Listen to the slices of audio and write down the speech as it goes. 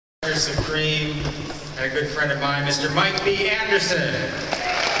Supreme, and a good friend of mine, Mr. Mike B. Anderson.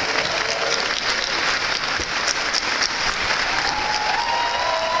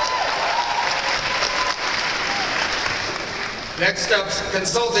 Next up,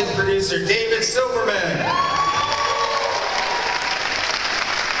 consulting producer David Silverman.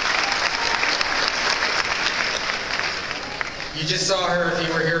 You just saw her if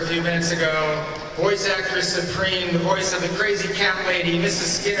you were here a few minutes ago. Voice actress supreme, the voice of the crazy cat lady,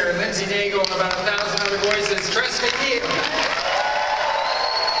 Mrs. Skinner, Lindsay Nagel, and about 1,000 other voices, Tress.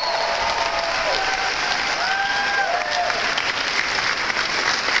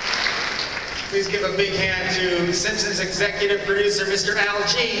 Please give a big hand to Simpsons executive producer, Mr. Al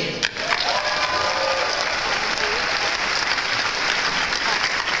Jean.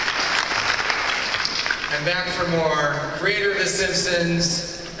 And back for more, creator of The Simpsons,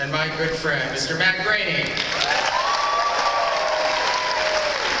 and my good friend, Mr. MacNeille.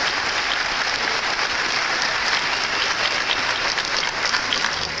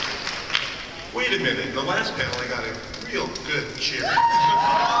 Wait a minute, the last panel I got a real good cheer.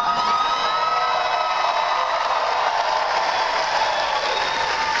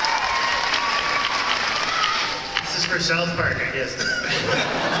 This is for South Park, I guess.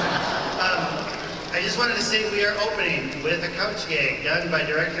 I just wanted to say we are opening with a couch gag done by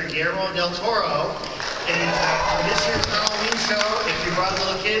director Guillermo del Toro. And for this year's Halloween show, if you brought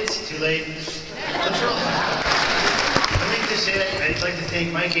little kids, too late. Let's roll. Let me just say I'd like to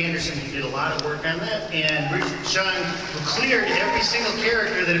thank Mike Anderson, who did a lot of work on that, and Richard Sean, who cleared every single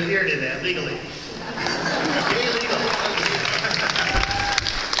character that appeared in that legally. Okay, legal.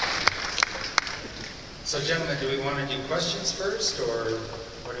 So gentlemen, do we want to do questions first, or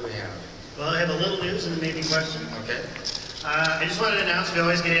what do we have? Well, I have a little news and maybe question. Okay. I just wanted to announce we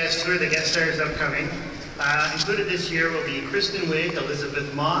always get asked who are the guest stars upcoming. Included this year will be Kristen Wiig,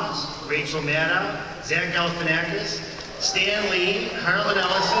 Elizabeth Moss, Rachel Maddow, Zach Galifianakis, Stan Lee, Harlan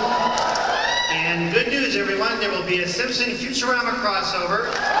Ellison, and good news, everyone, there will be a Simpson Futurama crossover.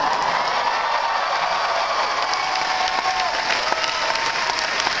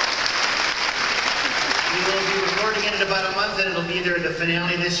 We will be recording it in about a month, and it'll be either the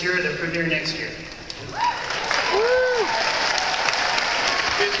finale this year or the premiere next year.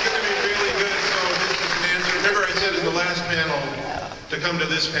 It's going to be really good, so this is an answer. Remember I said in the last panel to come to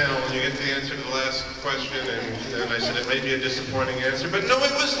this panel and you get the answer to the last question, and I said it may be a disappointing answer, but no,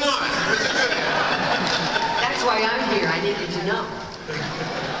 it was not. It was a good answer. That's why I'm here. I needed to know.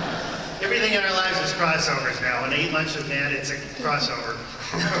 Everything in our lives is crossovers now. When I eat lunch with Matt, it's a crossover.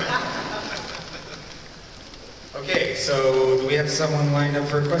 Okay, so do we have someone lined up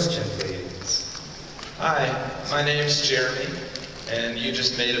for a question, please? Hi, my name's Jeremy, and you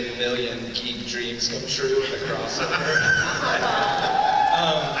just made 1 million geek dreams come true with a crossover.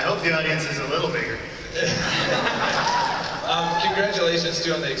 I hope the audience is a little bigger. Congratulations to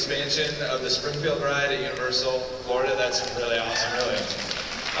you on the expansion of the Springfield ride at Universal, Florida. That's really awesome, really.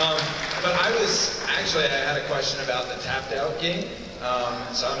 But I had a question about the tapped out game.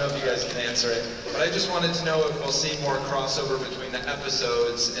 So I don't know if you guys can answer it, but I just wanted to know if we'll see more crossover between the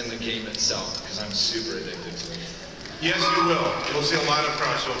episodes and the game itself, because I'm super addicted to it. Yes, you will. You'll see a lot of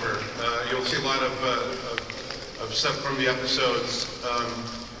crossover. You'll see a lot of stuff from the episodes.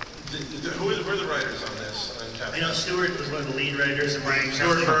 Who are the writers on this? I know Stewart was one of the lead writers, and Brian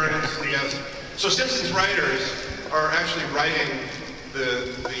Stewart Burns, yes. So Simpsons writers are actually writing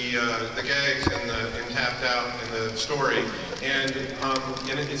the gags and tapped out in the story, and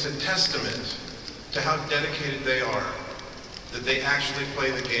it's a testament to how dedicated they are that they actually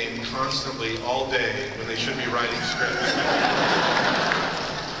play the game constantly all day when they should be writing scripts.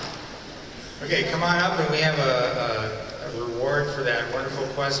 Okay, come on up, and we have a reward for that wonderful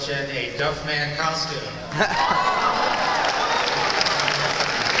question, a Duffman costume.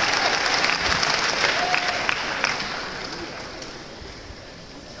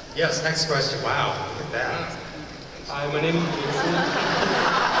 Yes, next question. Wow, look at that. Hi, my name is Jason.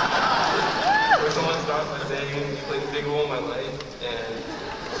 First, I want to start by saying you played a big role in my life, and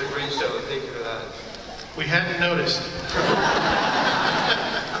it's a great show. Thank you for that. We hadn't noticed.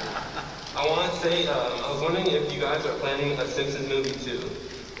 I want to say, I was wondering if you guys are planning a Simpsons movie too.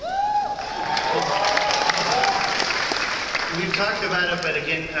 We've talked about it, but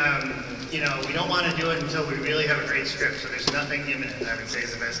again, we don't want to do it until we really have a great script, so there's nothing imminent, I would say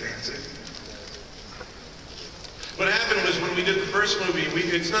is the best answer. What happened was when we did the first movie,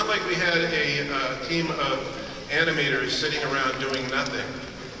 it's not like we had a team of animators sitting around doing nothing,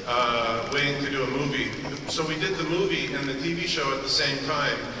 waiting to do a movie. So we did the movie and the TV show at the same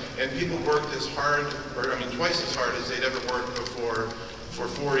time, and people worked as hard, or I mean twice as hard as they'd ever worked before for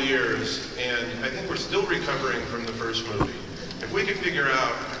 4 years, and I think we're still recovering from the first movie. If we could figure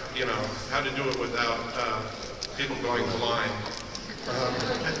out, you know, how to do it without people going blind,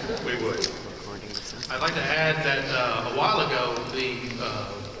 we would. I'd like to add that a while ago, the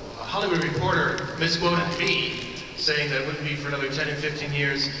Hollywood Reporter misquoted me, saying that it wouldn't be for another 10 and 15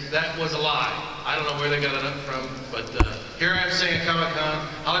 years. That was a lie. I don't know where they got it up from, but here I am saying at Comic-Con,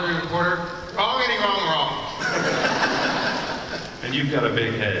 Hollywood Reporter, wrong, any wrong, wrong. And you've got a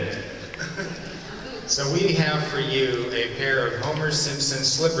big head. So we have for you a pair of Homer Simpson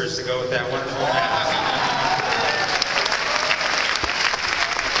slippers to go with that wonderful mask.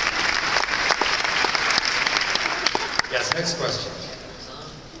 Yes, next question.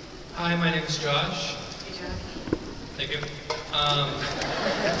 Hi, my name is Josh. Thank you. How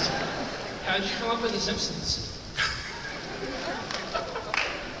did you come up with The Simpsons?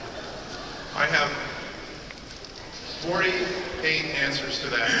 I have 48 answers to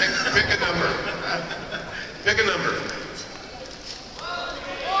that. Pick a number. Pick a number.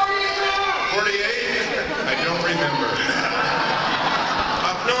 48? I don't remember.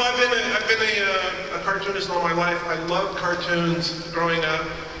 No, I've been a cartoonist all my life. I loved cartoons growing up.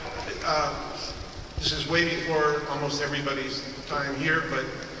 This is way before almost everybody's time here, but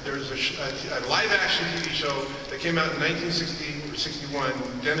there's a live-action TV show that came out in 1960 or 61,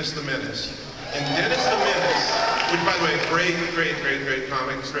 Dennis the Menace. And Dennis the Menace, which by the way, great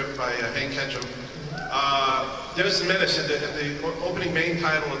comic strip by Hank Ketchum. Dennis the Menace, at the opening main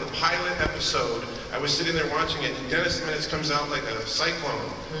title of the pilot episode, I was sitting there watching it, and Dennis the Menace comes out like a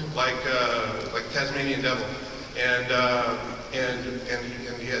cyclone, like Tasmanian Devil. And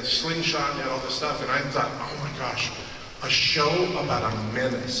he had slingshot and all this stuff, and I thought, oh my gosh, a show about a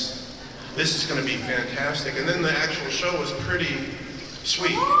menace. This is going to be fantastic. And then the actual show was pretty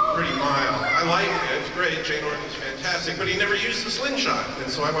sweet, pretty mild. I liked it. It's great. Jane Orton's fantastic, but he never used the slingshot.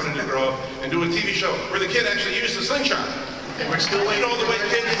 And so I wanted to grow up and do a TV show where the kid actually used the slingshot. And we're still waiting all the way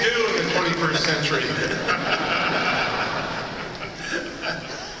kids do in the 21st century.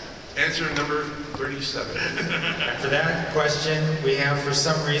 Answer number 37. After that question, we have, for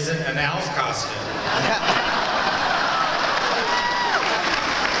some reason, an Alf costume.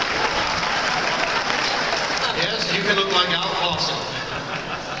 Yes, you can look like Alf also.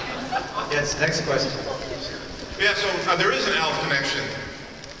 Yes, next question. Yeah, so there is an Alf connection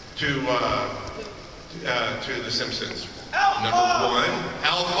to The Simpsons. Number one,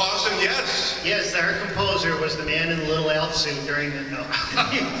 Alf Clausen, yes. Yes, our composer was the man in the little Alf suit during the, no.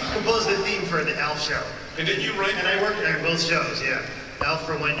 He composed the theme for the Alf show. And didn't you write And I worked on both shows, yeah. Alf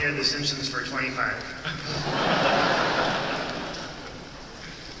for 1 year, The Simpsons for 25.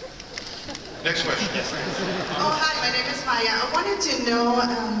 Next question. Yes. Oh, hi, my name is Maya. I wanted to know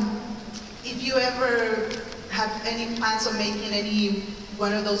if you ever have any plans on making any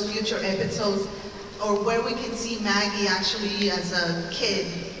one of those future episodes, or where we can see Maggie actually as a kid,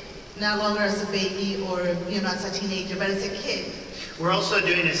 no longer as a baby or, you know, as a teenager, but as a kid. We're also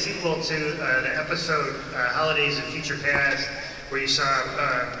doing a sequel to the episode Holidays of Future Past, where you saw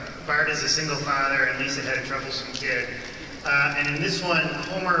Bart as a single father and Lisa had a troublesome kid. And in this one,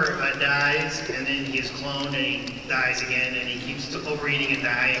 Homer dies, and then he is cloned, and he dies again, and he keeps overeating and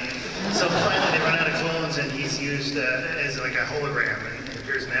dying. So finally they run out of clones, and he's used as like a hologram, and it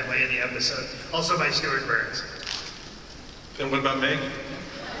appears in that way in the episode. Also by Stuart Burns. And what about Meg?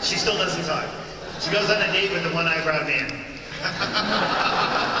 She still doesn't talk. She goes on a date with the one-eyebrow man.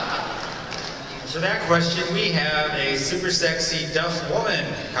 For that question, we have a super sexy Duff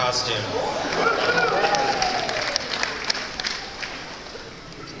Woman costume.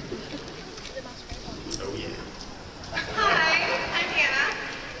 Oh yeah. Hi, I'm Hannah,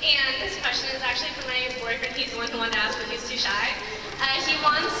 and this question is actually for my boyfriend. He's the one who wanted to ask, but he's too shy. He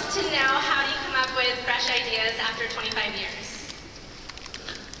wants to know, how do you come up with fresh ideas after 25 years?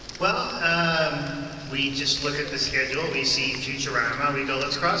 Well, we just look at the schedule, we see Futurama, we go,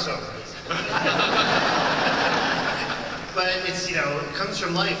 let's cross over. But it's, you know, it comes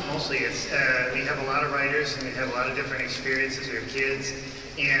from life mostly. It's, we have a lot of writers and we have a lot of different experiences. We have kids,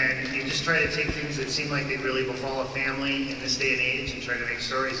 and you just try to take things that seem like they'd really befall a family in this day and age and try to make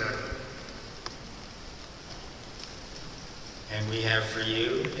stories out of it. And we have for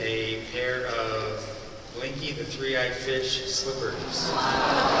you a pair of Blinky the Three-Eyed Fish slippers.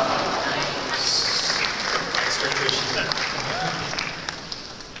 Extra cushion.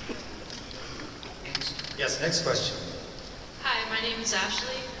 Yes, next question. Hi, my name is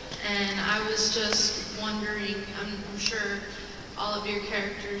Ashley, and I was just wondering, I'm sure all of your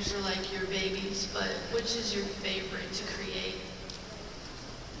characters are like your babies, but which is your favorite to create?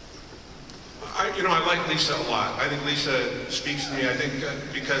 I like Lisa a lot. I think Lisa speaks to me. I think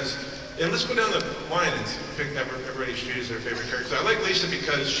because, and let's go down the line and pick everybody choose their favorite character. I like Lisa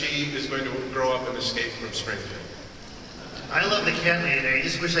because she is going to grow up and escape from Springfield. I love the cat lady. I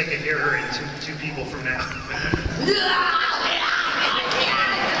just wish I could hear her in two people from now.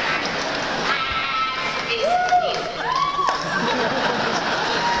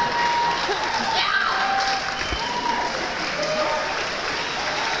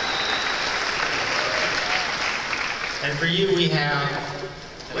 And for you, we have...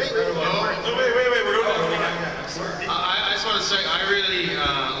 Wait, we're going to... I just want to say, I really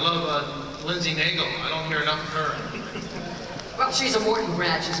love Lindsay Nagel. I don't hear enough of her. Well, she's a Morton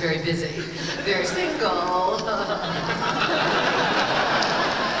grad. She's very busy. Very single.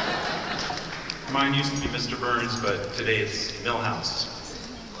 Mine used to be Mr. Burns, but today it's Millhouse.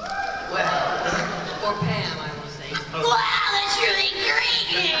 Well, or Pam, I will say. Wow, that's really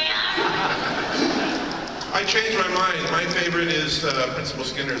great! I changed my mind. My favorite is Principal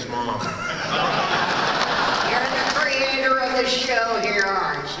Skinner's mom. You're the creator of the show here,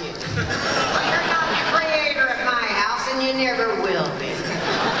 aren't you? You're not the creator of my house, and you never will be.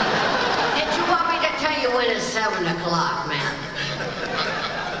 Did you want me to tell you when it's 7 o'clock, man?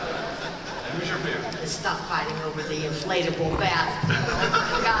 Who's your favorite? Stop fighting over the inflatable bath.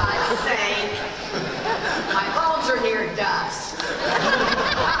 For God's sake. My bones are near dust.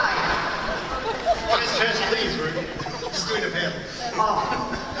 Tress, please, we're just doing a panel. Oh.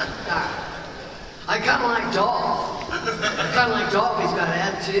 I kind of like Dolph. He's got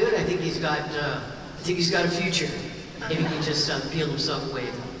attitude. I think he's got a future. If he can just peel himself away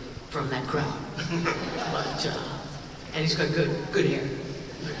from that crowd. But, and he's got good hair.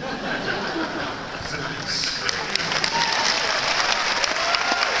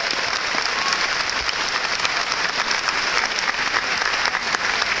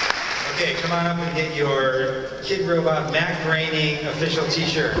 Okay, come on up and get your Kid Robot Mac Raining official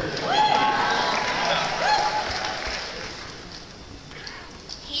t-shirt.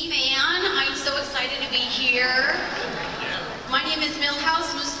 Hey man, I'm so excited to be here. My name is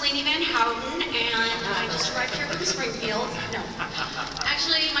Millhouse Mussolini Van Houten, and I just arrived here from Springfield. No.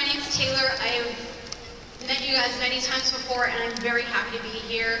 Actually, my name's Taylor. I've met you guys many times before, and I'm very happy to be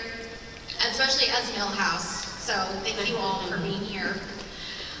here, especially as Millhouse. So thank you all for being here.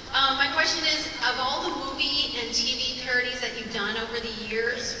 My question is, of all the movie and TV parodies that you've done over the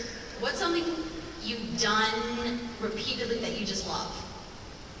years, what's something you've done repeatedly that you just love?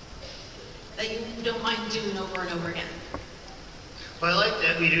 That you don't mind doing over and over again? Well, I like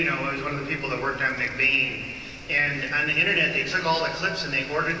that We Do Know. I was one of the people that worked on McBain. And on the internet, they took all the clips and they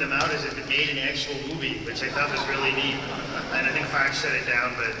ordered them out as if it made an actual movie, which I thought was really neat. And I think Fox shut it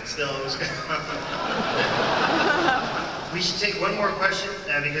down, but still, it was good. We should take one more question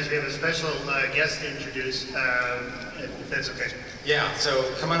because we have a special guest to introduce, if that's okay. Yeah, so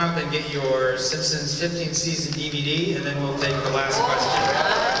come on up and get your Simpsons 15th season DVD, and then we'll take the last question.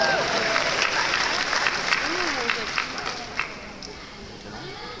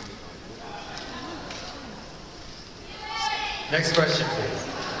 Next question, please.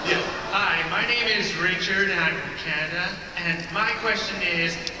 Yeah. Hi, my name is Richard, and I'm from Canada. And my question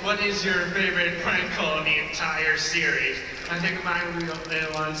is, what is your favorite prank call in the entire series? I think mine would be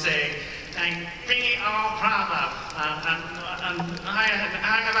the one saying, "I'm P.O. problem. I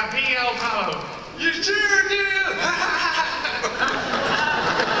have a P.O. problem." You sure do!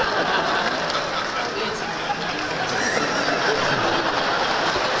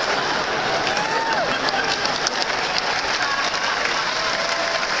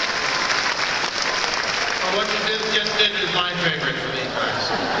 What you just did is my favorite for the entire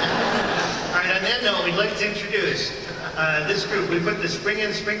series. All right, on that note, we'd like to introduce this group. We put the Spring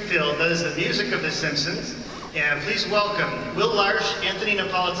in Springfield does the music of The Simpsons. And please welcome Will Larsh, Anthony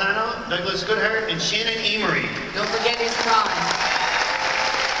Napolitano, Douglas Goodhart, and Shannon Amory. Don't forget his prize.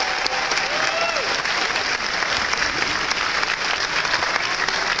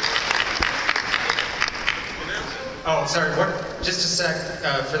 Oh, sorry, just a sec.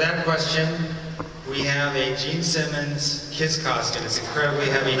 For that question, we have a Gene Simmons Kiss costume. It's incredibly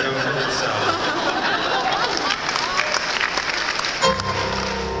heavy, don't hurt itself.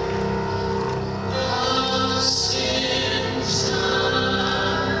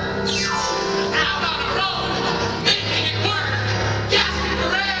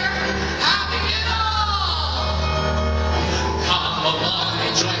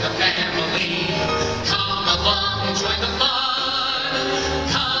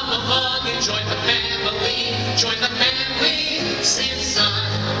 Join the family, Simpson,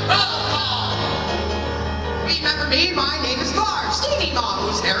 roll call. Remember me, my name is Marge, Stevie Mom,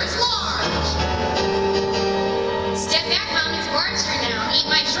 whose hair is large. charge. Step back, Mom, it's Barnster now. Eat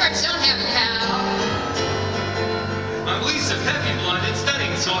my shorts, don't have a cow. I'm Lisa, peppy, blonde, and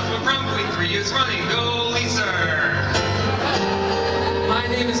stunning. Soft from prom queen 3 years running. Go, Lisa! My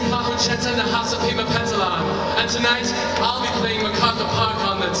name is Paco Cheta, the House of Pima Pentalon, and tonight I'll be playing MacArthur Park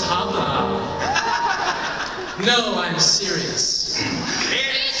on the tabla. No, I'm serious.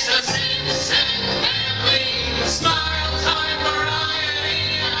 It's the Simpson family. Smile time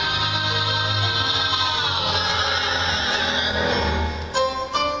variety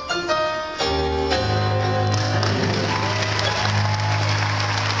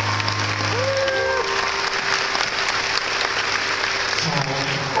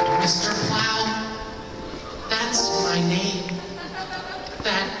Mr. Plow, that's my name.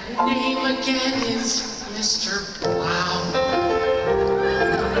 That name again is Mr. Plow.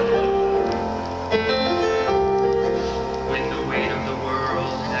 When the weight of the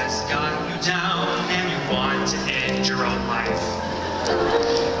world has got you down and you want to end your own life.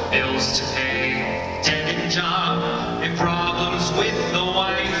 Bills to pay, dead end job, and problems with the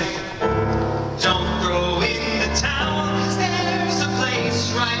wife. Don't throw in the towel, 'cause there's a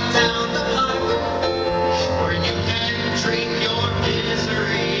place right down the block where you can drink your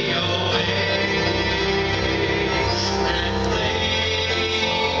misery away and play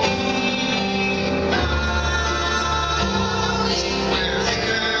bowls where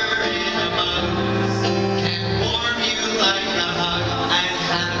liquor in a mug can warm you like a hug, and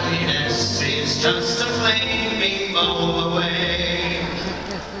happiness is just a flaming bowl away.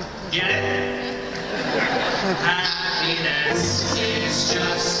 Get it? Happiness is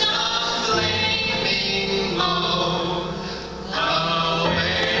just a flaming bowl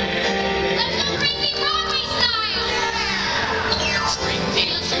away. Let's go crazy Broadway style!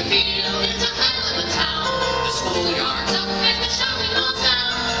 Springfield, Springfield, it's a hell of a town. The schoolyard's up and the shopping mall's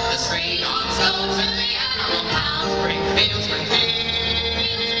down. The stray dogs go to the animal pound. Springfield, Springfield.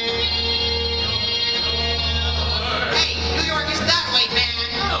 Hey, New York is that way, man.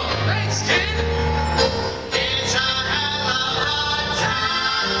 Oh, thanks, kid. It's a hell of a town.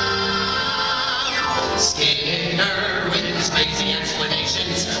 Skinner with his crazy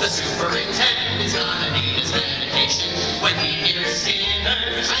explanations. The superintendent's gonna need his medication. When he hears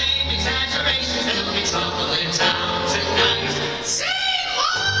Skinner's lame exaggerations, there'll be trouble in town tonight. Sing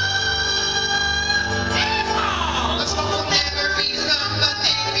on! The smoke never reaches up, but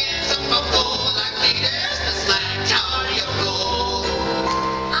they get some vocal like leaders. The slack cardio gold.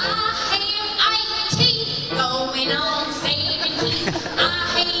 I have IT going on 70. I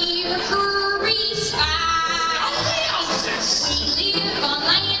have curry spice. We live on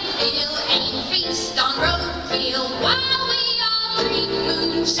landfill and feast on roadkill while we all drink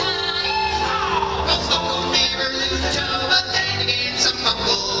moonshine. The smoke will never lose a toe, but then again some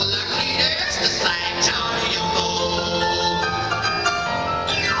vocal like leaders. The slack cardio gold.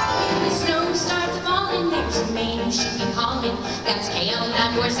 The snow starts falling, there's a man who should be calling. That's KO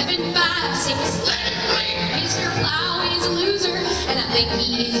 94756. Let it rain. Mr. Plow is a loser, and I think he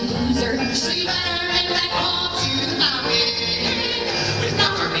is a loser. So you better make that call to the mountain. With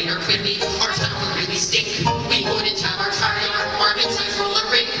Malcolm or Quimby, our town would really stink. We wouldn't have our car yard market-sized roller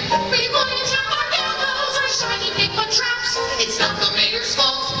rink. We wouldn't have our dildos or shiny Bigfoot traps. It's not the mayor's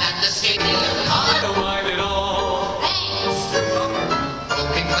fault that the state of the car. I don't mind at all. Thanks.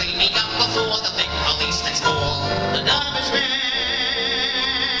 Broken cleaning up before the big policeman's ball. The garbage man.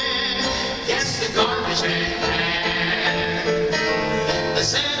 Yes, the garbage man. The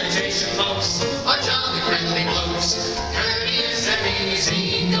sanitation folks are jolly friendly blokes. Courteous and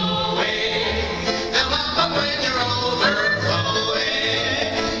easy going. They'll help up when you're overflowing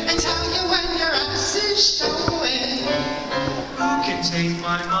and tell you when your ass is showing. Who can take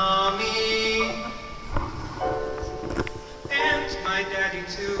my mommy and my daddy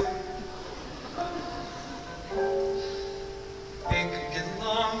too? They could get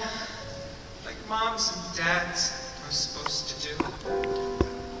along like moms and dads are supposed to do.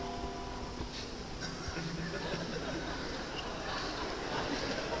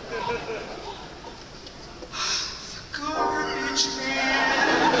 The garbage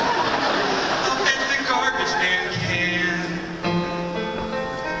man. I'll bet the garbage man can.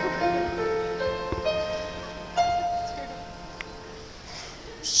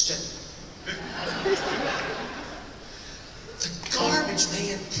 Shit. The garbage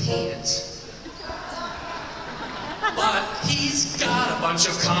man can't. But he's got a bunch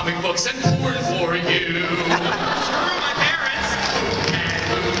of comic books and porn for you. Screw my parents.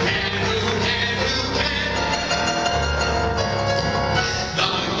 Who can? The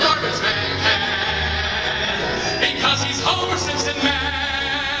garbage man can. Because he's Homer Simpson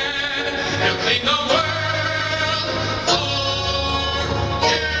man.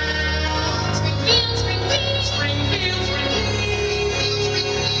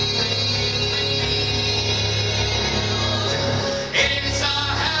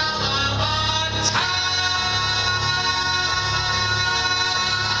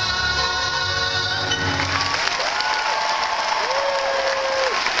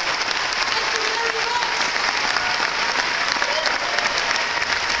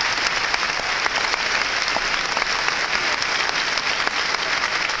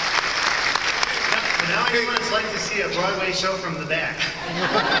 Now I know what it's like to see a Broadway show from the back.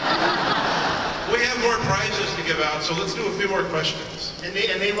 We have more prizes to give out, so let's do a few more questions. And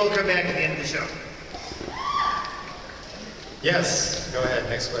they will come back at the end of the show. Yes, go ahead,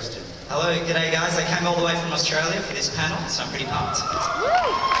 next question. Hello, g'day guys. I came all the way from Australia for this panel, so I'm pretty pumped.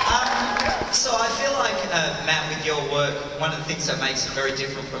 So I feel like, Matt, with your work, one of the things that makes it very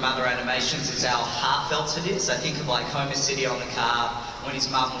different from other animations is how heartfelt it is. I think of like Homer sitting on the car when his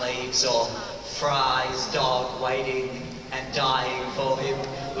mum leaves, or Fry's dog waiting and dying for him,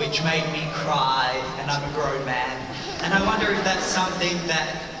 which made me cry, and I'm a grown man. And I wonder if that's something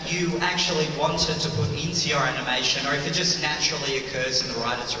that you actually wanted to put into your animation, or if it just naturally occurs in the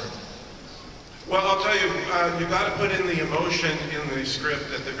writer's room. Well, I'll tell you, you've got to put in the emotion in the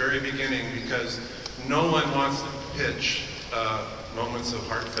script at the very beginning, because no one wants to pitch moments of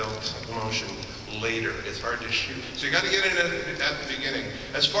heartfelt emotion later. It's hard to shoot. So you got to get in at the beginning.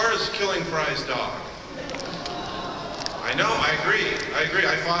 As far as killing Fry's dog, I know, I agree.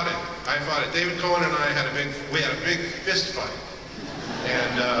 I fought it. David Cohen and I had a big fist fight.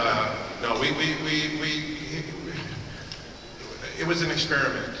 And no, it was an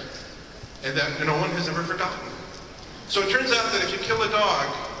experiment. And that no one has ever forgotten. So it turns out that if you kill a dog,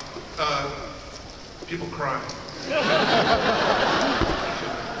 people cry.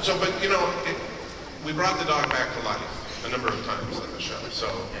 So, but you know, we brought the dog back to life a number of times on the show. So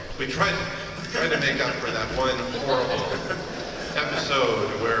we tried to make up for that one horrible episode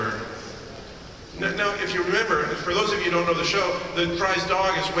where. Now, if you remember, for those of you who don't know the show, the Fry's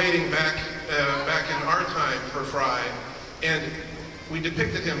dog is waiting back in our time for Fry, and we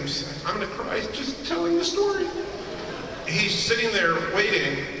depicted him. I'm going to cry just telling the story. He's sitting there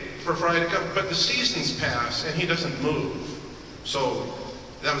waiting for Fry to come, but the seasons pass and he doesn't move. So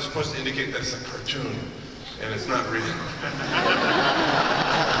that was supposed to indicate that it's a cartoon, and it's not real.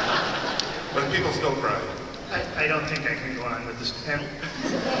 But people still cry. I don't think I can go on with this panel.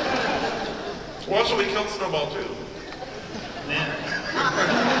 Well, also we killed Snowball too. Yeah.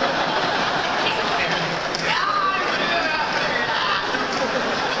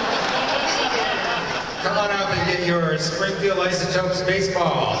 Come on up and get your Springfield Isotopes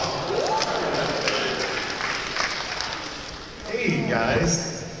baseball. Hey guys.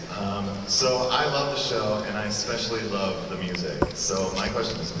 So I love the show, and I especially love the music. So my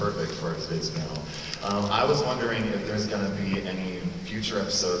question is perfect for today's panel. I was wondering if there's going to be any future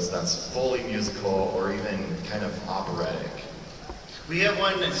episodes that's fully musical or even kind of operatic. We have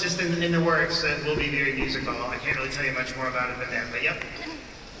one that's just in the works that will be very musical. I can't really tell you much more about it than that, but yep.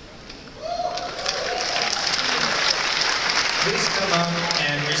 Please come up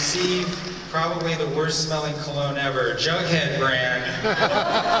and receive probably the worst smelling cologne ever, Jughead brand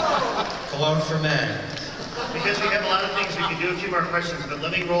cologne for men. Because we have a lot of things, we can do a few more questions, but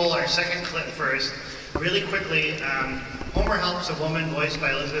let me roll our second clip first. Really quickly, Homer helps a woman voiced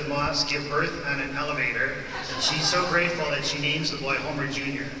by Elizabeth Moss give birth on an elevator, and she's so grateful that she names the boy Homer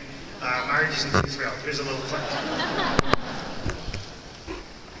Jr. Marge isn't too thrilled. Here's a little clip.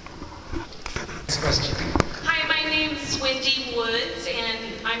 Next question. Hi, my name's Wendy Woods, and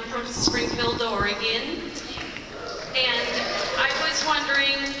I'm from Springfield, Oregon. And I was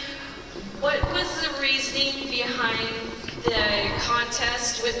wondering, what was the reasoning behind the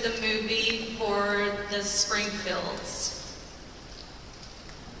contest with the movie for the Springfields?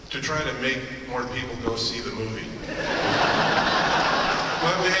 To try to make more people go see the movie.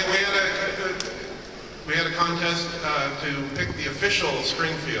 Well, we had a contest to pick the official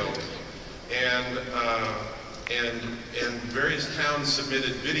Springfield, and various towns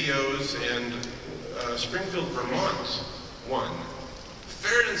submitted videos, and Springfield, Vermont won,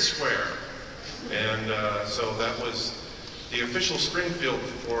 fair and square. And so that was the official Springfield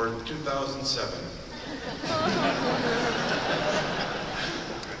for 2007.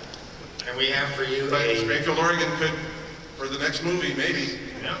 And we have for you But Springfield, Oregon could, for the next movie, maybe.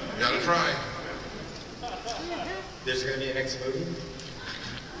 Yeah. You gotta try. There's going to be a next movie?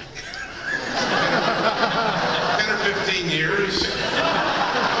 10 or 15 years.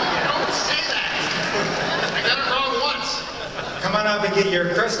 Don't say that! I got it wrong once. Come on up and get your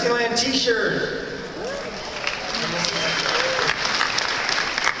Krusty Land t-shirt.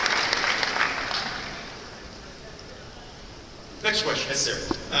 Next question. Yes, sir.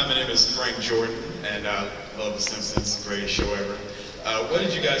 My name is Frank Jordan, and I love The Simpsons, greatest show ever. What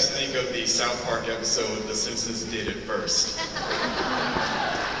did you guys think of the South Park episode, The Simpsons Did It First?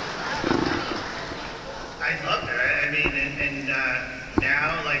 I loved it. I mean, and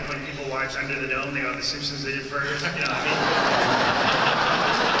now, like, when people watch Under the Dome, they go, The Simpsons did it first. You know, I mean...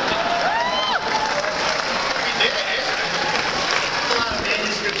 we did it. A lot of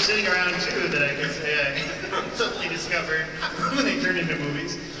manuscripts sitting around too that I could say I suddenly discovered when they turn into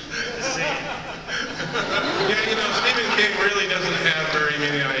movies. Just saying. Yeah, you know, Stephen King really doesn't have very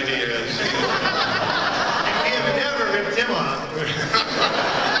many ideas. And we have never ripped him off.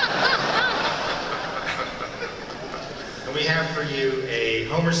 And we have for you a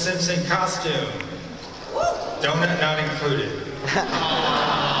Homer Simpson costume. Donut not included.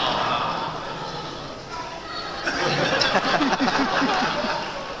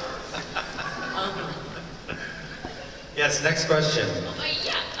 Yes, next question.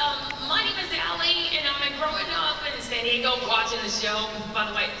 My name is Allie, and I'm growing up in San Diego watching the show. By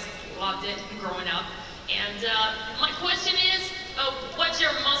the way, loved it growing up. And my question is, what's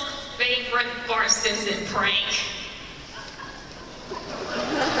your most favorite Bart Simpson prank?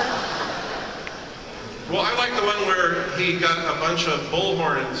 Well, I like the one where he got a bunch of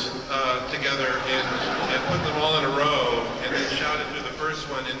bullhorns together and put them all in a row and then shouted through the first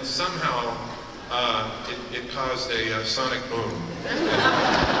one, and somehow it caused a sonic boom.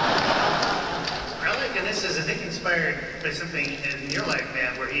 I like, and this is, I think, inspired by something in your life,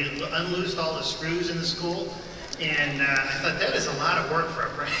 Matt, where he unloosed all the screws in the school, and I thought that is a lot of work for a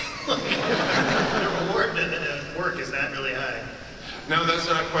prank. The reward to work is not really high. No, that's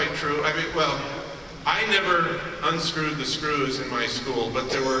not quite true. I mean, well, I never unscrewed the screws in my school, but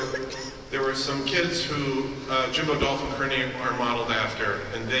there were some kids who Jimbo Dolphin Kearney are modeled after,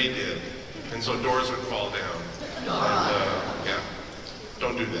 and they did. And so doors would fall down. And, yeah,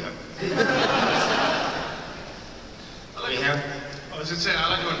 don't do that. I was going to say, I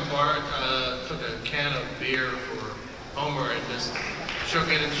like when Bart took a can of beer for Homer and just shook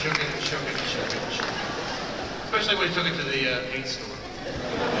it and shook it and shook it and shook it and shook it. Especially when he took it to the paint store.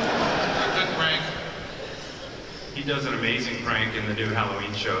 Good prank. He does an amazing prank in the new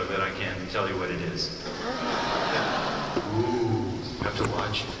Halloween show that I can't tell you what it is. Ooh, have to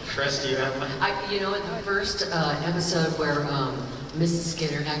watch. Tress, do you have one? You know, in the first episode where Mrs.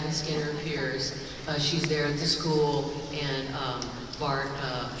 Skinner, Agnes Skinner appears, she's there at the school, and Bart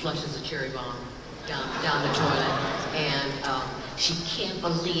flushes a cherry bomb down the toilet, and she can't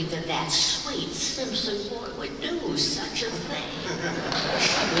believe that sweet Simpson boy would do such a thing.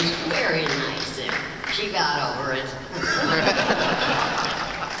 She was very nice, and she got over it.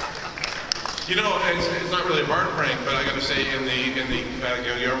 You know, it's not really a Bart prank, but I got to say, in the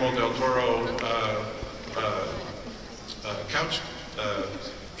Guillermo del Toro couch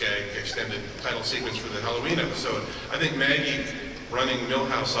gag extended title sequence for the Halloween episode, I think Maggie running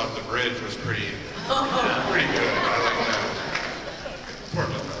Milhouse off the bridge was pretty good. I like that. Poor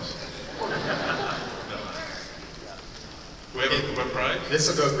Milhouse. Do we have a prize? This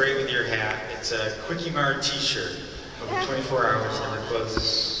will go great with your hat. It's a Quickie Mart t-shirt. Over 24 hours, never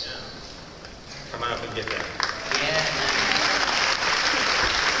closes. Come on up and get that. Yeah.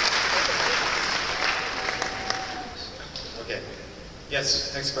 Okay.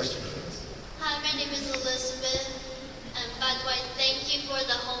 Yes, next question. Hi, my name is Elizabeth. By the way, thank you for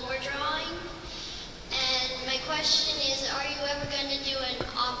the Homer drawing. And my question is, are you ever going to do an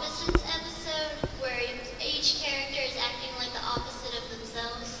opposites episode where each character is acting like the opposite of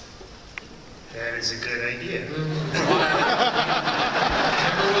themselves? That is a good idea.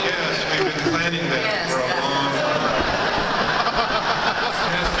 Yes, we've been planning that for a long time.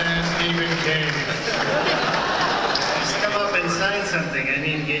 Yes, Stephen King. Just come up and sign something. I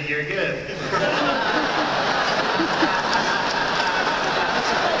mean, get your gift.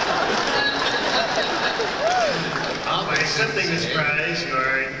 By accepting this prize, you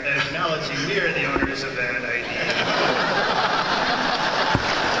are acknowledging we are the owners of that idea.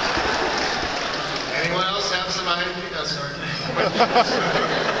 Anyone else have some ideas? Oh, sorry.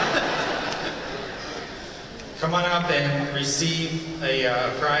 Come on up and receive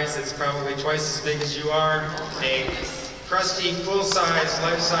a prize that's probably twice as big as you are. A crusty, full-size,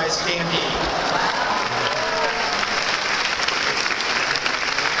 life-size candy.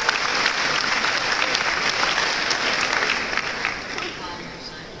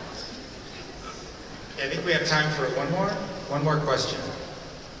 I think we have time for one more question.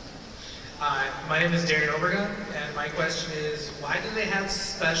 My name is Darren Obergun, and my question is, why do they have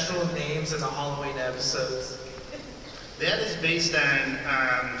special names in the Halloween episodes? That is based on,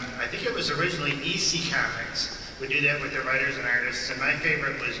 I think it was originally EC Comics. We do that with the writers and artists, and my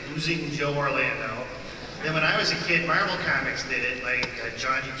favorite was Oozing Joe Orlando. Then when I was a kid, Marvel Comics did it, like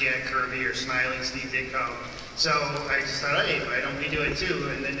Johnny Jack Kirby or Smiling Steve Ditko. So I just thought, hey, why don't we do it too?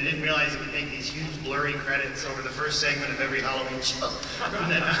 And then I didn't realize it would make these huge blurry credits over the first segment of every Halloween show.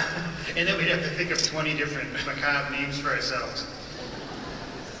 And then we'd have to think of 20 different macabre names for ourselves.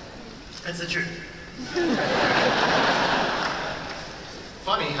 That's the truth.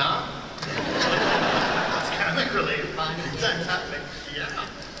 Funny, huh? It's comic related. Funny. That's happening. Yeah.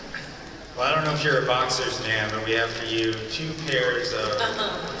 Well, I don't know if you're a boxer's man, but we have for you 2 pairs of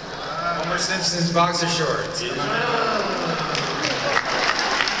Homer Simpson's boxer shorts.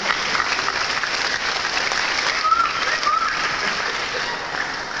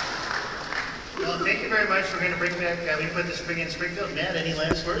 Well, thank you very much. We're going to bring back, we put the spring in Springfield. Matt, any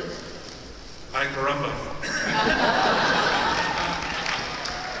last words? Hi, caramba.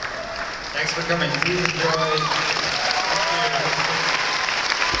 Thanks for coming. Please enjoy.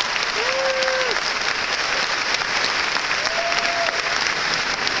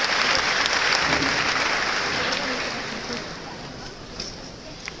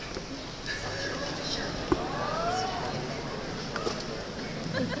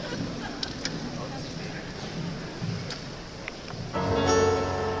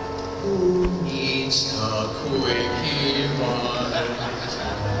 Who needs the quickie run?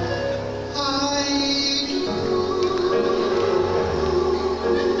 I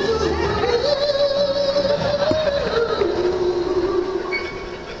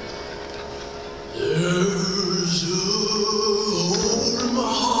There's a hole in my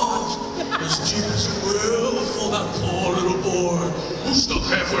heart, as deep as a well for that poor little boy who's stuck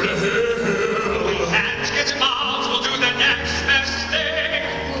halfway to hell. We can't get involved, we'll do the next best thing.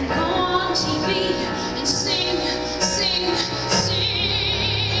 We'll go on TV and sing, sing, sing.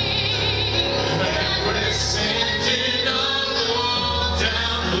 And we're sending a look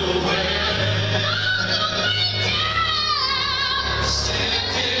down the way.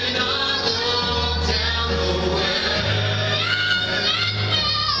 Sending a look down the way.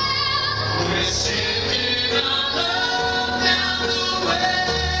 We're sending a look down the way.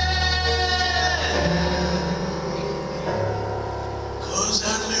 'Cause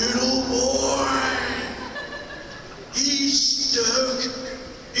that little boy, he's stuck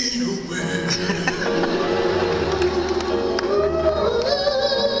in a well.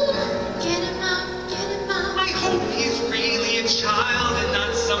 Get him out, get him out. I hope he's really a child and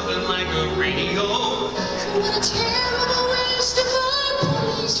not something like a radio. What a terrible waste of our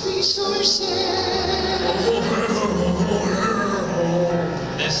police resources.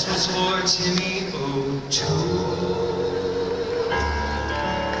 This was for Timmy O'Toole.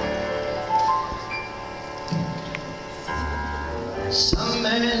 Some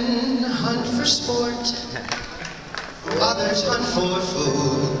men hunt for sport, others hunt for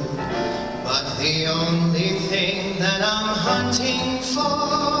food. But the only thing that I'm hunting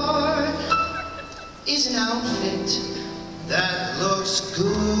for is an outfit that looks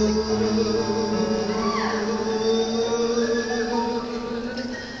good.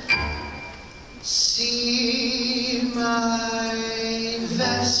 See my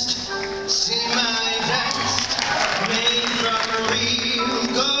vest, see my vest, made from real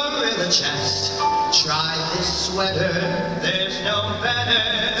gorilla chest. Try this sweater, there's no better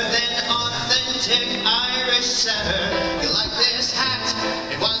than authentic Irish setter. You like this hat?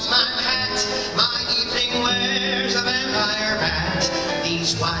 It was my hat. My evening wear's a vampire bat.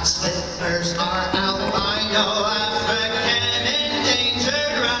 These white slippers are albino, African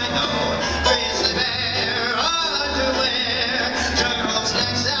endangered rhino, grizzly bear underwear,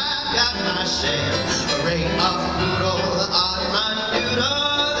 turtlenecks. I've got my share. Array of noodle on my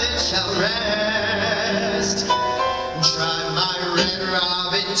noodle, it shall rest. Try my Red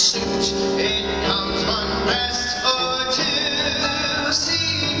Robin suit, it comes one breast or two.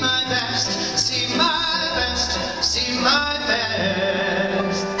 See my best, see my best, see my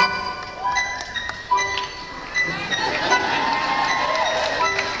best.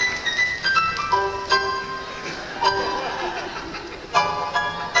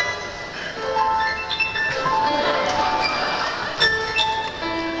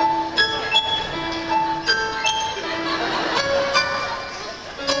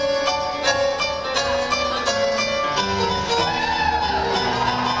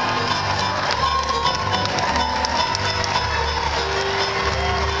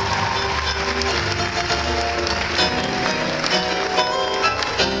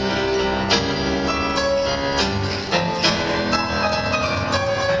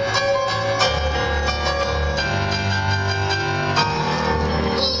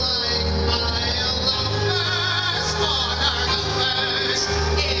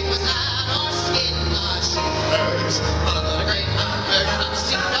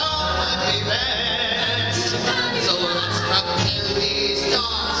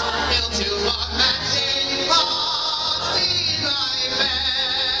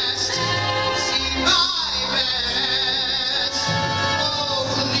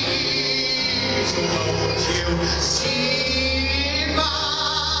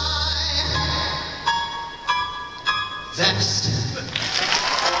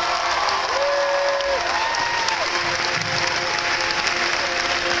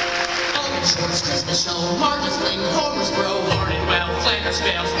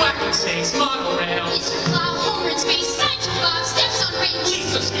 tails, whacking snakes, monorail. Mr. Plow, Homer in space, Sideshow Bob steps on rails.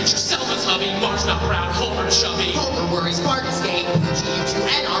 Lisa's future Selma's hubby, Marge not proud, Homer chubby. Homer worries, Bart is gay, Poochie into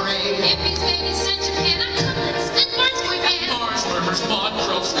NRA. Effie's baby sent Japan on cutlets, and Bart's boy band. Marge murmurs, Maud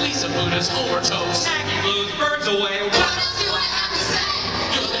croaks, Lisa Buddha's Homer toast. Maggie blows birds away. What else do I have to say?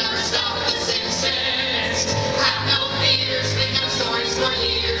 You'll never stop the Simpsons. Have no fears, make up stories for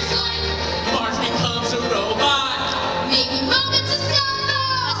years. Like Marge becomes a robot. Maybe moments of scuffle.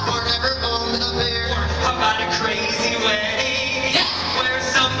 Bart ever owned a bear. How about a crazy wedding? Yeah. Where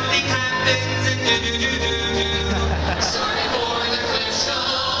something happens and do-do-do-do-do. Sorry for the cliff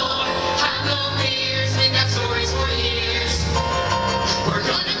show. Have no fears, make up stories for years. We're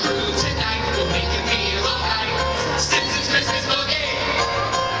gonna groove tonight, we'll make you feel alright. Simpsons Christmas boogie.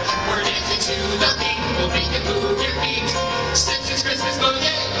 We're dancing to the beat, we'll make you move your feet. Simpsons Christmas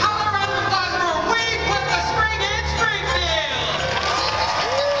boogie. All around the bus for a week with the spring in Springfield.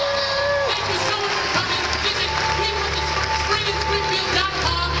 Thank you so much for coming. Visit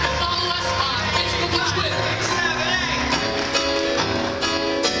springinspringfield.com and follow us on Facebook and Twitter.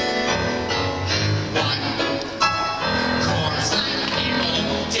 1. Chorus line of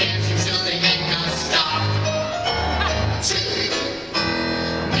people dancing till they make us stop. 2.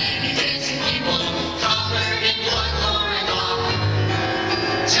 Many dancing people covered in blood pouring off.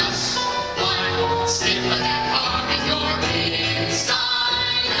 Just 1 sniff of that fog and you're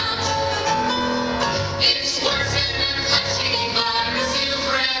inside out. It's worse than the fleshy virus you've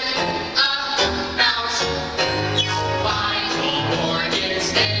read about. 5 organs,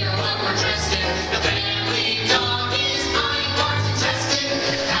 they are what we're dressed in. The family dog is behind bars and tested.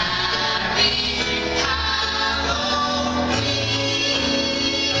 Happy Halloween.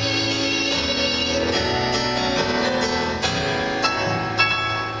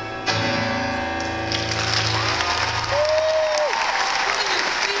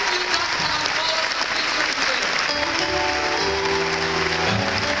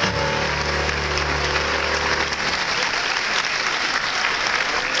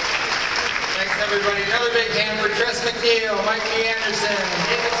 Thanks, everybody. Another big hand for Tress MacNeille, Mike Anderson,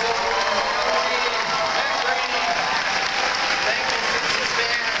 David Silverman, MacNeille. Thank you, Simpsons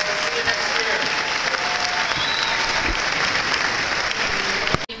fans. I'll see you next year.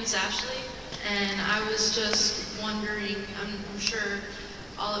 My name is Ashley, and I was just wondering, I'm sure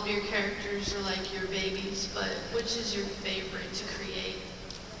all of your characters are like your babies, but which is your favorite to create?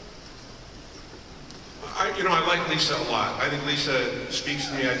 I like Lisa a lot. I think Lisa speaks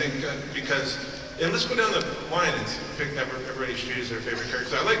to me. I think because, and let's go down the line and pick everybody choose their favorite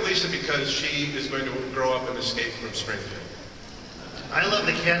character. I like Lisa because she is going to grow up and escape from Springfield. I love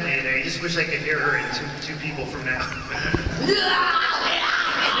the cat lady. I just wish I could hear her in two people from now.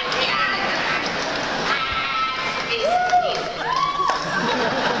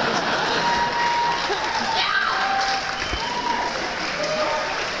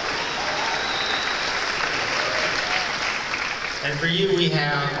 And for you, we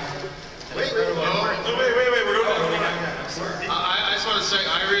have. Wait, we're going to. I just want to say,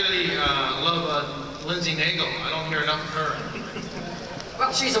 I really love Lindsay Nagel. I don't hear enough of her.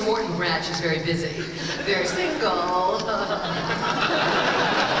 Well, she's a Morton grad. She's very busy. Very single.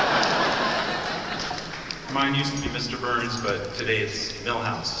 Mine used to be Mr. Burns, but today it's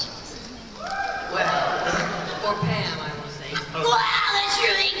Millhouse. Well, for Pam, I will say. Wow, that's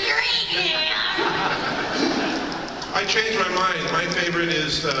really great, I changed my mind. My favorite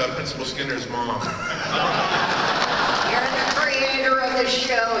is Principal Skinner's mom. You're the creator of the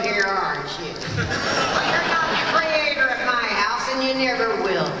show here, aren't you? You're not the creator of my house, and you never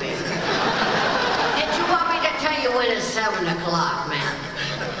will be. Did you want me to tell you when it's 7 o'clock, man?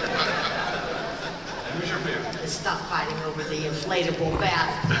 Who's your favorite? Stop fighting over the inflatable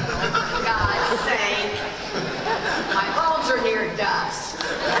bath. For God's sake. My bones are near dust.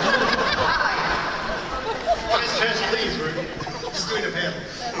 Hi. Tress, please. We're just doing a panel.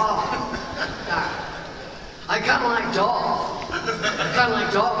 Oh. I kind of like Dolph.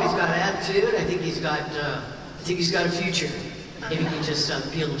 He's got an attitude. I think he's got a future. If he can just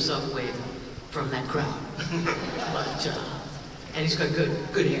peel himself away from that crowd. But and he's got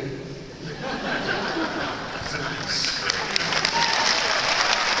good hair.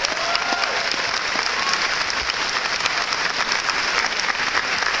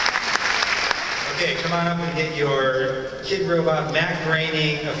 Okay, come on up and get your Kid Robot Mac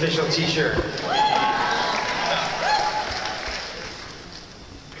Raining official t-shirt.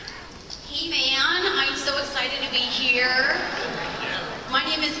 Hey man, I'm so excited to be here. My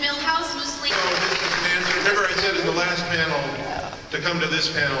name is Millhouse Mussolini. Remember I said in the last panel to come to this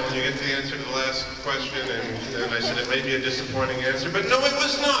panel and you get the answer to the last question, and I said it may be a disappointing answer, but no, it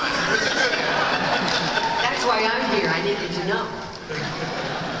was not. It was a good answer. That's why I'm here. I needed to know.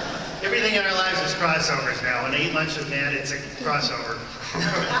 Everything in our lives is crossovers now. When I eat lunch with Matt, it's a crossover.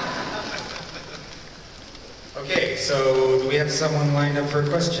 Okay, so do we have someone lined up for a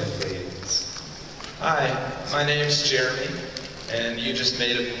question, please? Hi, my name's Jeremy, and you just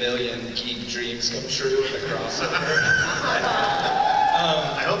made a million geek dreams come true with a crossover.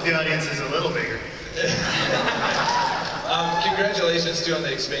 I hope the audience is a little bigger. Congratulations to you on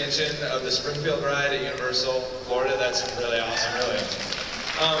the expansion of the Springfield ride at Universal Florida. That's really awesome, really.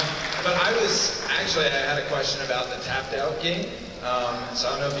 But I had a question about the tapped out game. So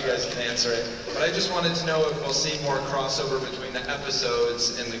I don't know if you guys can answer it, but I just wanted to know if we'll see more crossover between the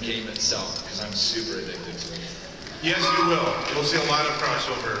episodes and the game itself, because I'm super addicted to it. Yes, you will. You'll see a lot of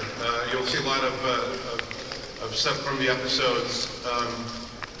crossover. You'll see a lot of stuff from the episodes.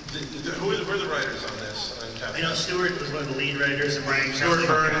 Who are the writers on this? I know Stuart was one of the lead writers, and Brian Stuart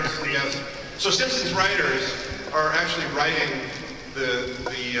Burns, yes. So Simpsons writers are actually writing the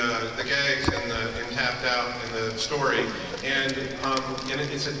gags and tapped out in the story, and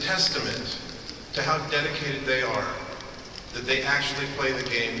it's a testament to how dedicated they are that they actually play the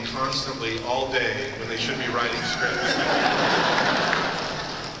game constantly all day when they should be writing scripts.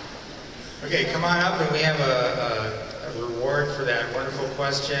 Okay, come on up, and we have a reward for that wonderful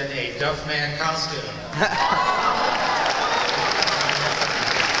question, a Duff Man costume.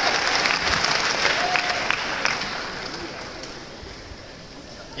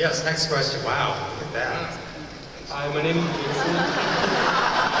 Yes, next question. Wow, look at that. Hi, my name is Jason.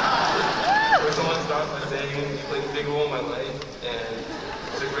 First, I want to start by saying you played a big role in my life, and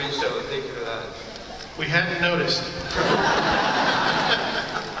it's a great show. Thank you for that. We hadn't noticed.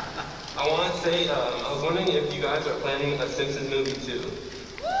 I want to say, I was wondering if you guys are planning a Simpsons movie too.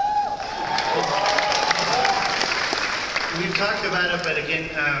 We've talked about it, but again,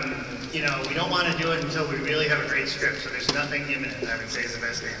 we don't want to do it until we really have a great script, so there's nothing imminent, I would say is the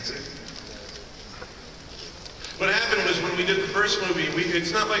best answer. What happened was when we did the first movie,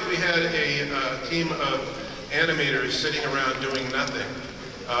 it's not like we had a team of animators sitting around doing nothing,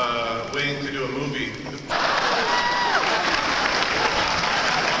 waiting to do a movie.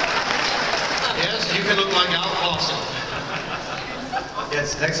 Yes, you can look like Al Lawson.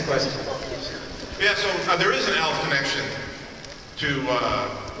 Yes, next question. Yeah, so there is an Alf connection to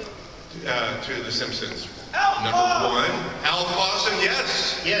The Simpsons. Number one, Alf Lawson,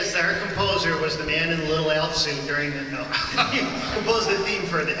 yes. Yes, our composer was the man in the little Alf suit during the, he composed the theme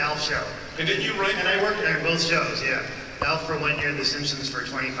for the Alf show. And didn't you write? And I worked on both shows, yeah. Alf for 1 year, The Simpsons for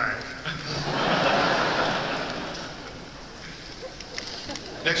 25.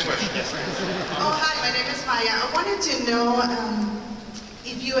 Next question. Yes. Oh, hi, my name is Maya. I wanted to know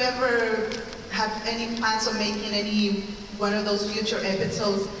if you ever have any plans on making any one of those future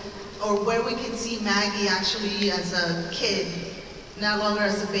episodes, or where we can see Maggie actually as a kid, no longer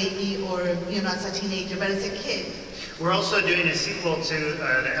as a baby or as a teenager, but as a kid. We're also doing a sequel to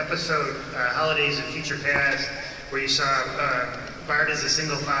the episode Holidays of Future Past, where you saw Bart as a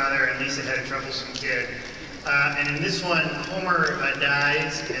single father and Lisa had a troublesome kid. And in this one, Homer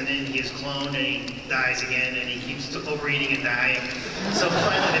dies, and then he is cloned, and he dies again, and he keeps overeating and dying. So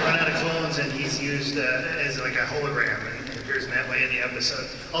finally they run out of clones, and he's used as like a hologram, and it appears in that way in the episode.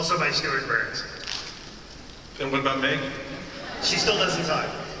 Also by Stuart Burns. And what about Meg? She still doesn't talk.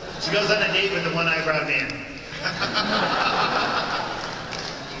 She goes on a date with the one-eyebrow man.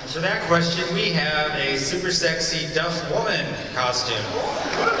 For that question, we have a super sexy Duff Woman costume.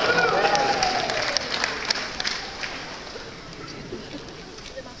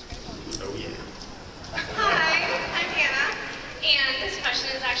 Oh yeah. Hi, I'm Hannah, and this question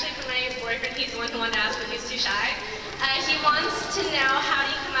is actually for my boyfriend. He's the one who wanted to ask, but he's too shy. He wants to know, how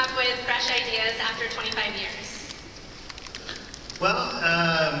do you come up with fresh ideas after 25 years? Well,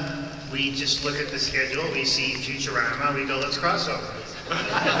 we just look at the schedule, we see Futurama, we go, let's cross over.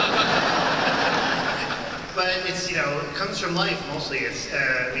 But it's, it comes from life mostly. It's,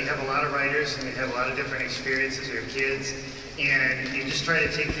 we have a lot of writers and we have a lot of different experiences. We have kids, and you just try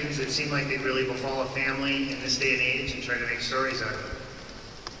to take things that seem like they'd really befall a family in this day and age and try to make stories out of it.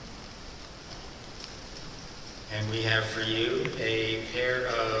 And we have for you a pair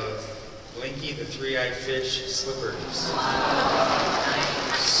of Blinky the Three-Eyed Fish slippers.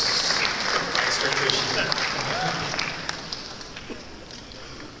 Extra cushion.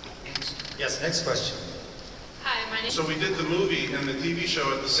 Yes, next question. Hi, my name is... So we did the movie and the TV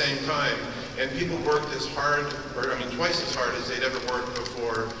show at the same time, and people worked as hard, or twice as hard as they'd ever worked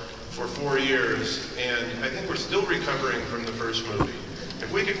before for 4 years, and I think we're still recovering from the first movie.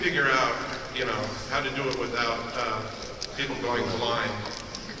 If we could figure out, you know, how to do it without people going blind,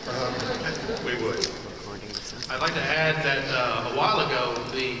 we would. I'd like to add that a while ago,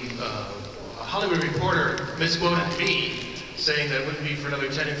 the Hollywood Reporter misquoted me, saying that it wouldn't be for another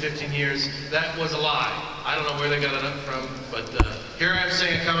 10 and 15 years. That was a lie. I don't know where they got it up from, but here I am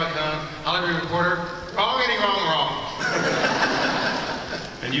saying at Comic-Con, Hollywood Reporter, wrong, any wrong, wrong.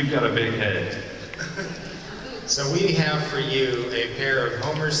 And you've got a big head. So we have for you a pair of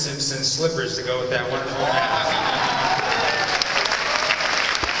Homer Simpson slippers to go with that wonderful mask.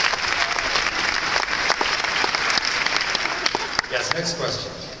 Yes, next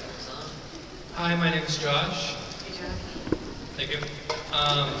question. Hi, my name is Josh. Thank you.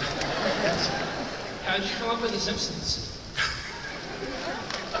 How did you come up with The Simpsons?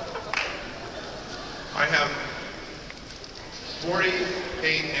 I have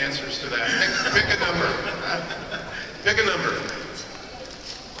 48 answers to that. Pick a number. Pick a number.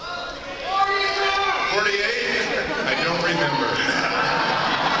 48? I don't remember.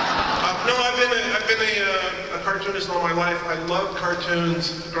 No, I've been a cartoonist all my life. I loved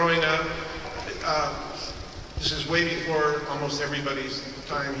cartoons growing up. This is way before almost everybody's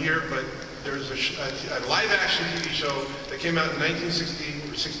time here, but there's a live-action TV show that came out in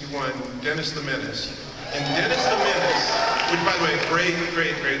 1960 or 61, Dennis the Menace. And Dennis the Menace, which, by the way,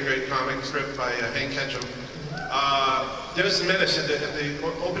 great comic strip by Hank Ketchum. Dennis the Menace, at the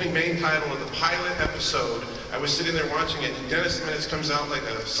opening main title of the pilot episode, I was sitting there watching it, and Dennis the Menace comes out like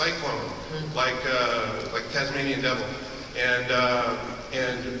a cyclone, like Tasmanian Devil. And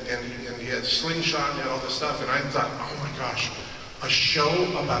he had slingshot and all this stuff, and I thought, oh my gosh, a show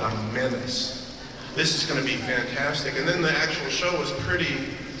about a menace. This is going to be fantastic. And then the actual show was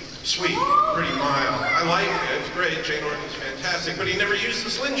pretty sweet, pretty mild. I liked it. It's great. Jane Orton's fantastic, but he never used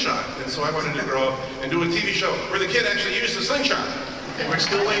the slingshot. And so I wanted to grow up and do a TV show where the kid actually used the slingshot. And we're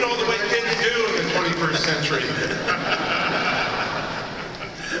still waiting all the way kids do in the 21st century.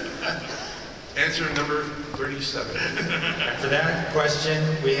 Answer number 37. After that question,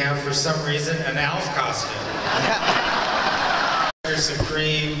 we have, for some reason, an Alf costume.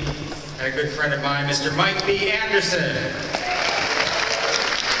 Supreme, and a good friend of mine, Mr. Mike B. Anderson.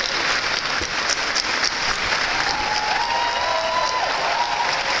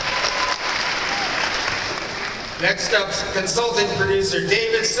 Next up, consulting producer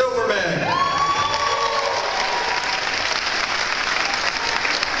David Silverman.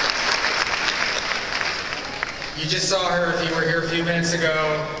 You just saw her if you were here a few minutes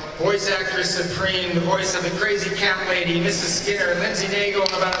ago. Voice actress supreme, the voice of the crazy cat lady, Mrs. Skinner, Lindsay Naegle,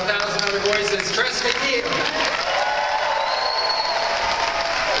 and about 1,000 other voices, Tress.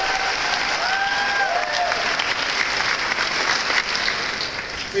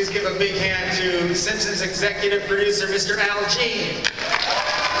 Please give a big hand to Simpsons executive producer, Mr. Al Jean.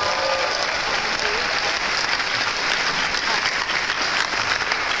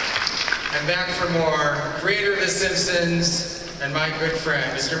 And back for more, creator of The Simpsons, and my good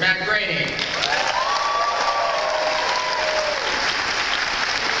friend, Mr. Matt Groening.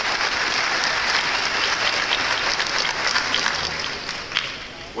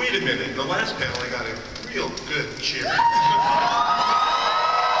 Wait a minute, the last panel I got a real good cheer.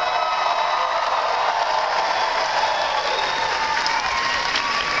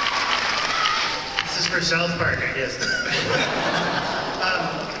 This is for South Park, I guess.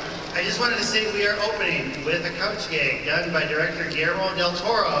 I just wanted to say we are opening with a couch gag done by director Guillermo del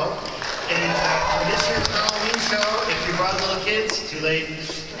Toro. And for this year's Halloween show, if you brought little kids, too late.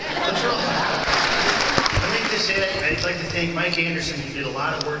 Let's roll. Let me just say that I'd like to thank Mike Anderson, who did a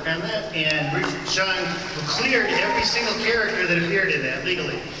lot of work on that, and Richard Chung, who cleared every single character that appeared in that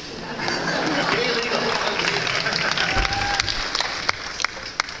legally. Okay, legal.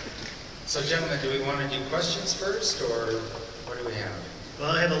 So gentlemen, do we want to do questions first, or what do we have?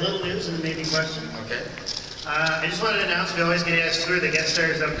 Well, I have a little news and maybe question. Okay. I just wanted to announce we always get asked who are the guest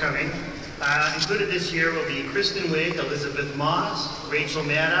stars upcoming. Included this year will be Kristen Wiig, Elizabeth Moss, Rachel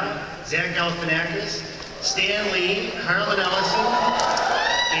Maddow, Zach Galifianakis, Stan Lee, Harlan Ellison,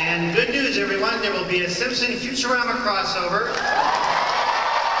 and good news, everyone, there will be a Simpson Futurama crossover.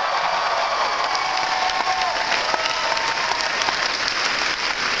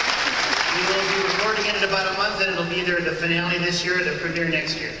 We will be recording it in about a month, and it'll be either the finale this year or the premiere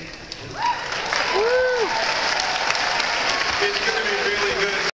next year. It's